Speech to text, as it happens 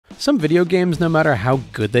Some video games, no matter how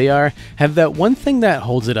good they are, have that one thing that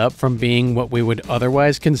holds it up from being what we would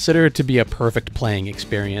otherwise consider to be a perfect playing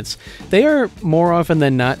experience. They are, more often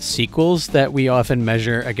than not, sequels that we often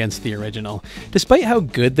measure against the original. Despite how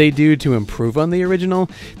good they do to improve on the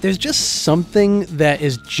original, there's just something that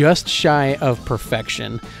is just shy of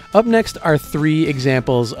perfection. Up next are 3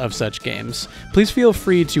 examples of such games. Please feel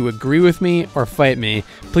free to agree with me or fight me.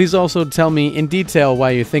 Please also tell me in detail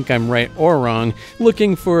why you think I'm right or wrong,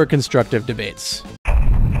 looking for constructive debates.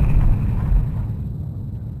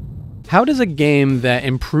 How does a game that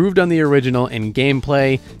improved on the original in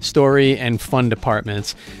gameplay, story, and fun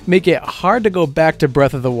departments make it hard to go back to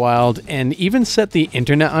Breath of the Wild and even set the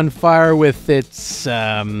internet on fire with its,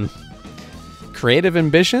 creative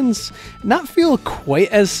ambitions? Not feel quite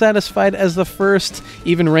as satisfied as the first,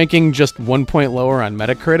 even ranking just 1 point lower on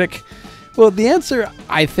Metacritic? Well, the answer,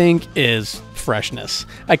 I think, is Freshness.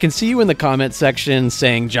 I can see you in the comment section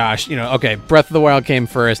saying, Josh, okay, Breath of the Wild came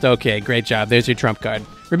first, okay, great job, there's your trump card.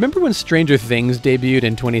 Remember when Stranger Things debuted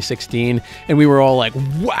in 2016 and we were all like,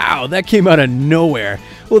 wow, that came out of nowhere?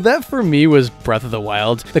 Well, that for me was Breath of the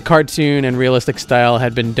Wild. The cartoon and realistic style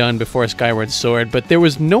had been done before Skyward Sword, but there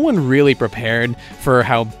was no one really prepared for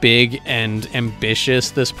how big and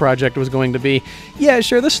ambitious this project was going to be. Yeah,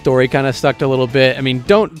 sure, the story kind of sucked a little bit. I mean,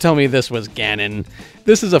 don't tell me this was Ganon.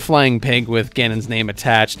 This is a flying pig with Ganon's name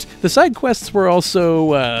attached. The side quests were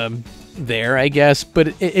also, there, I guess,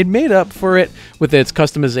 but it made up for it with its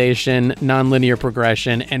customization, non-linear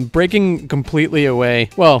progression, and breaking completely away,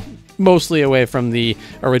 well, mostly away from the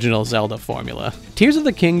original Zelda formula. Tears of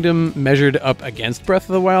the Kingdom measured up against Breath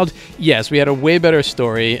of the Wild. Yes, we had a way better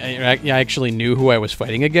story. I actually knew who I was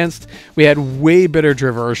fighting against. We had way better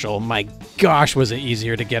traversal. My gosh, was it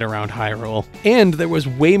easier to get around Hyrule. And there was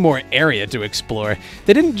way more area to explore.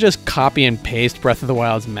 They didn't just copy and paste Breath of the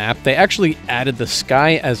Wild's map, they actually added the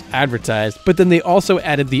sky as advertised, but then they also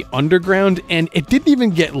added the underground, and it didn't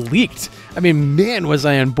even get leaked. I mean, man, was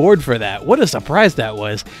I on board for that. What a surprise that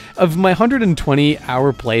was. Of my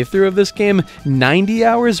 120-hour playthrough of this game, 90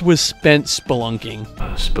 hours was spent spelunking.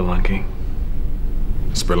 Spelunking?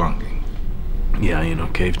 Spelunking. Yeah,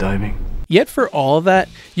 cave diving. Yet for all of that,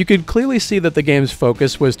 you could clearly see that the game's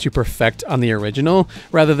focus was to perfect on the original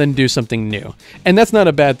rather than do something new. And that's not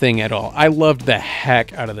a bad thing at all. I loved the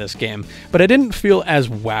heck out of this game, but I didn't feel as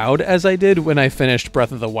wowed as I did when I finished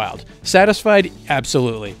Breath of the Wild. Satisfied?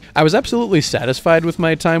 Absolutely. I was absolutely satisfied with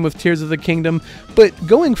my time with Tears of the Kingdom, but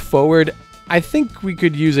going forward, I think we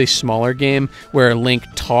could use a smaller game where Link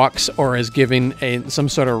talks or is given some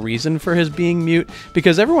sort of reason for his being mute,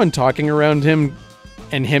 because everyone talking around him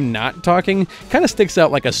and him not talking kind of sticks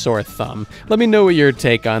out like a sore thumb. Let me know what your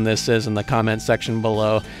take on this is in the comment section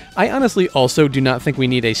below. I honestly also do not think we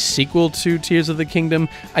need a sequel to Tears of the Kingdom.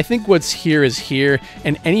 I think what's here is here,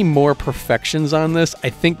 and any more perfections on this I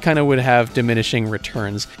think kind of would have diminishing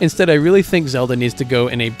returns. Instead, I really think Zelda needs to go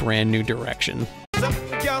in a brand new direction.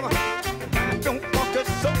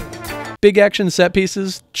 Big action set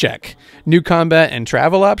pieces? Check. New combat and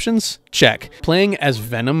travel options? Check. Playing as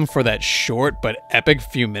Venom for that short but epic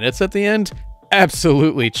few minutes at the end?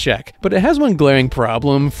 Absolutely check. But it has one glaring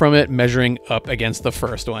problem from it measuring up against the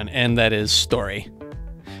first one, and that is story.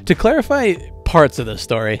 To clarify parts of the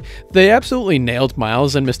story, they absolutely nailed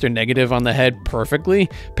Miles and Mr. Negative on the head perfectly.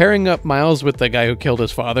 Pairing up Miles with the guy who killed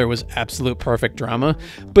his father was absolute perfect drama,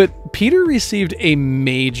 but Peter received a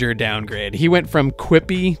major downgrade. He went from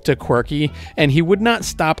quippy to quirky, and he would not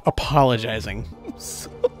stop apologizing.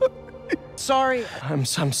 Sorry. I'm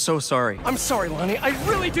so sorry. I'm sorry, Lonnie. I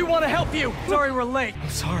really do want to help you. Sorry we're late. I'm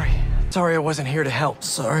sorry. Sorry I wasn't here to help.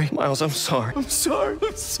 Sorry. Miles, I'm sorry. I'm sorry.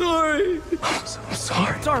 I'm sorry. I'm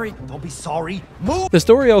sorry. Sorry. Don't be sorry. Move. The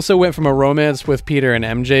story also went from a romance with Peter and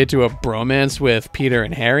MJ to a bromance with Peter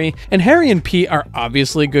and Harry. And Harry and Pete are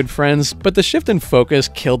obviously good friends, but the shift in focus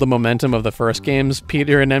killed the momentum of the first game's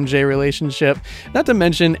Peter and MJ relationship. Not to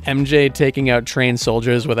mention MJ taking out trained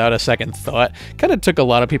soldiers without a second thought kind of took a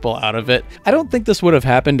lot of people out of it. I don't think this would have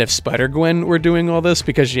happened if Spider-Gwen were doing all this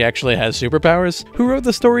because she actually has superpowers. Who wrote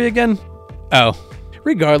the story again? Oh.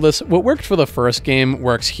 Regardless, what worked for the first game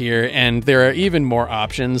works here, and there are even more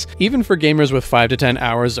options. Even for gamers with 5 to 10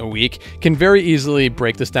 hours a week, can very easily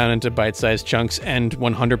break this down into bite-sized chunks and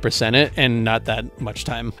 100% it in not that much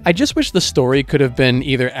time. I just wish the story could have been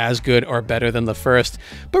either as good or better than the first,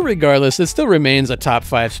 but regardless, it still remains a top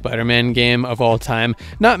 5 Spider-Man game of all time.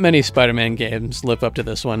 Not many Spider-Man games live up to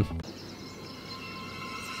this one.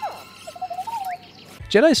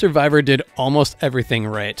 Jedi Survivor did almost everything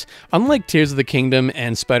right. Unlike Tears of the Kingdom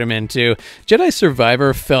and Spider-Man 2, Jedi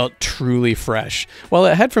Survivor felt truly fresh. While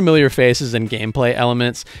it had familiar faces and gameplay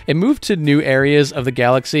elements, it moved to new areas of the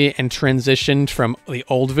galaxy and transitioned from the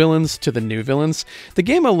old villains to the new villains. The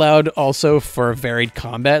game allowed also for varied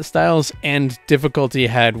combat styles, and difficulty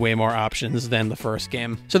had way more options than the first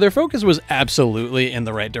game. So their focus was absolutely in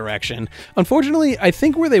the right direction. Unfortunately, I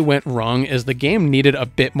think where they went wrong is the game needed a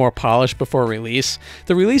bit more polish before release.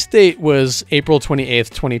 The release date was April 28th,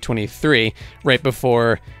 2023, right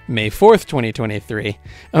before May 4th, 2023.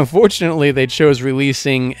 Unfortunately, they chose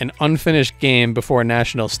releasing an unfinished game before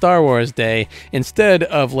National Star Wars Day instead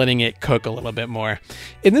of letting it cook a little bit more.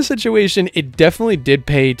 In this situation, it definitely did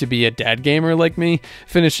pay to be a dad gamer like me,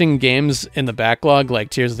 finishing games in the backlog like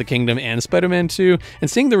Tears of the Kingdom and Spider-Man 2, and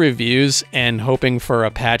seeing the reviews and hoping for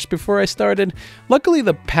a patch before I started. Luckily,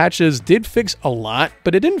 the patches did fix a lot,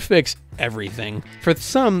 but it didn't fix everything. For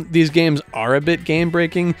some, these games are a bit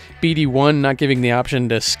game-breaking, BD1 not giving the option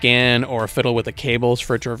to scan or fiddle with the cables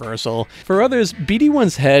for traversal. For others,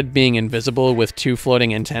 BD1's head being invisible with 2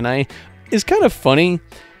 floating antennae is kind of funny,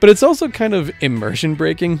 but it's also kind of immersion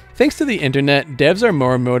breaking. Thanks to the internet, devs are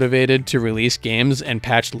more motivated to release games and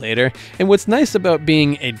patch later, and what's nice about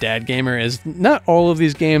being a dad gamer is not all of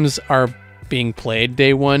these games are being played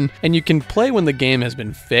day one, and you can play when the game has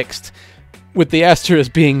been fixed, with the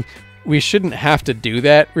asterisk being we shouldn't have to do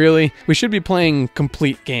that, really. We should be playing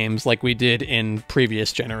complete games like we did in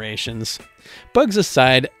previous generations. Bugs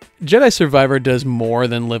aside, Jedi Survivor does more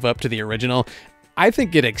than live up to the original. I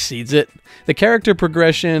think it exceeds it. The character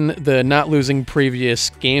progression, the not losing previous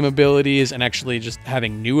game abilities and actually just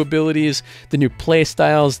having new abilities, the new play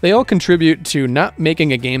styles, they all contribute to not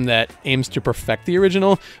making a game that aims to perfect the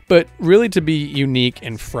original, but really to be unique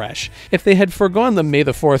and fresh. If they had foregone the May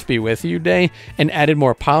the 4th be with you day and added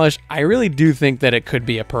more polish, I really do think that it could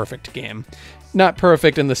be a perfect game. Not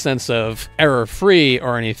perfect in the sense of error-free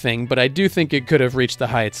or anything, but I do think it could have reached the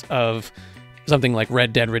heights of something like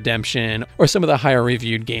Red Dead Redemption or some of the higher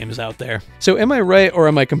reviewed games out there. So am I right or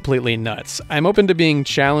am I completely nuts? I'm open to being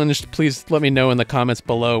challenged. Please let me know in the comments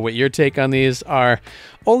below what your take on these are.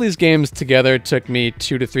 All these games together took me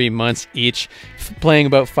 2 to 3 months each, playing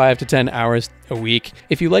about 5 to 10 hours a week.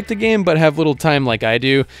 If you like the game but have little time like I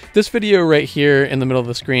do, this video right here in the middle of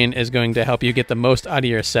the screen is going to help you get the most out of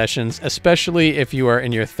your sessions, especially if you are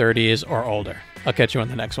in your 30s or older. I'll catch you on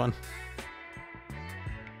the next one.